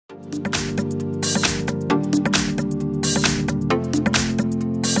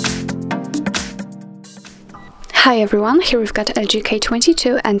Hi everyone, here we've got LG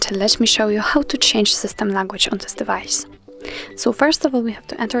K22 and let me show you how to change system language on this device. So first of all we have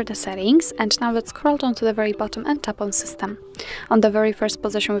to enter the settings, and now let's scroll down to the very bottom and tap on system. On the very first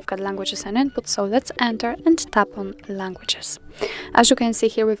position we've got languages and input, so let's enter and tap on languages. As you can see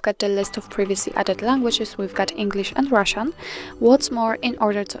here we've got the list of previously added languages, we've got English and Russian. What's more, in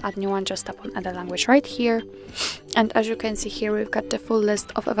order to add new one, just tap on add a language right here. And as you can see here we've got the full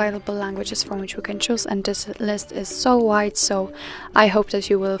list of available languages from which we can choose, and this list is so wide, so I hope that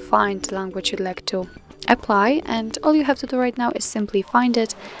you will find the language you'd like to apply, and all you have to do right now is simply find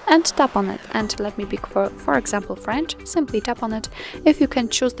it and tap on it. And let me pick for example French. Simply tap on it. If you can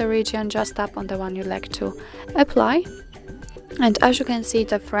choose the region, just tap on the one you like to apply. And as you can see,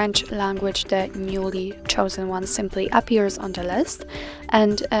 the French language, the newly chosen one, simply appears on the list.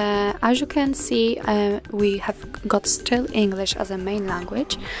 And as you can see, we have got still English as a main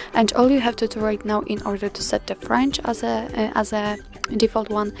language, and all you have to do right now in order to set the French as a default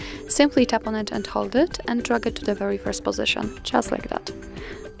one, simply tap on it and hold it and drag it to the very first position, just like that.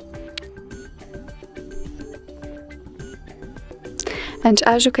 And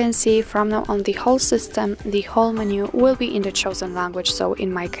as you can see, from now on the whole system, the whole menu will be in the chosen language, so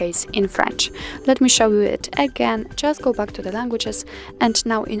in my case in French. Let me show you it again. Just go back to the languages, and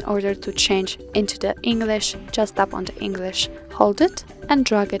now in order to change into the English, just tap on the English, hold it and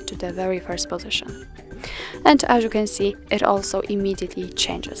drag it to the very first position. And as you can see, it also immediately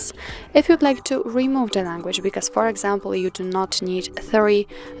changes. If you'd like to remove the language, because for example you do not need 3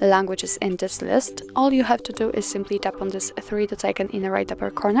 languages in this list, all you have to do is simply tap on this 3 dot icon in the right upper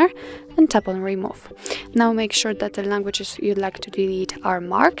corner and tap on remove. Now make sure that the languages you'd like to delete are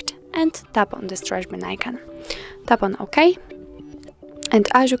marked and tap on this trash bin icon. Tap on OK. And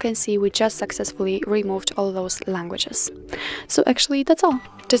as you can see, we just successfully removed all those languages. So actually that's all.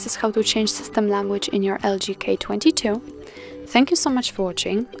 This is how to change system language in your LG K22. Thank you so much for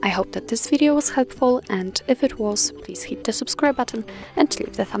watching. I hope that this video was helpful, and if it was, please hit the subscribe button and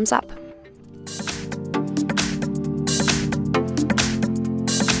leave the thumbs up.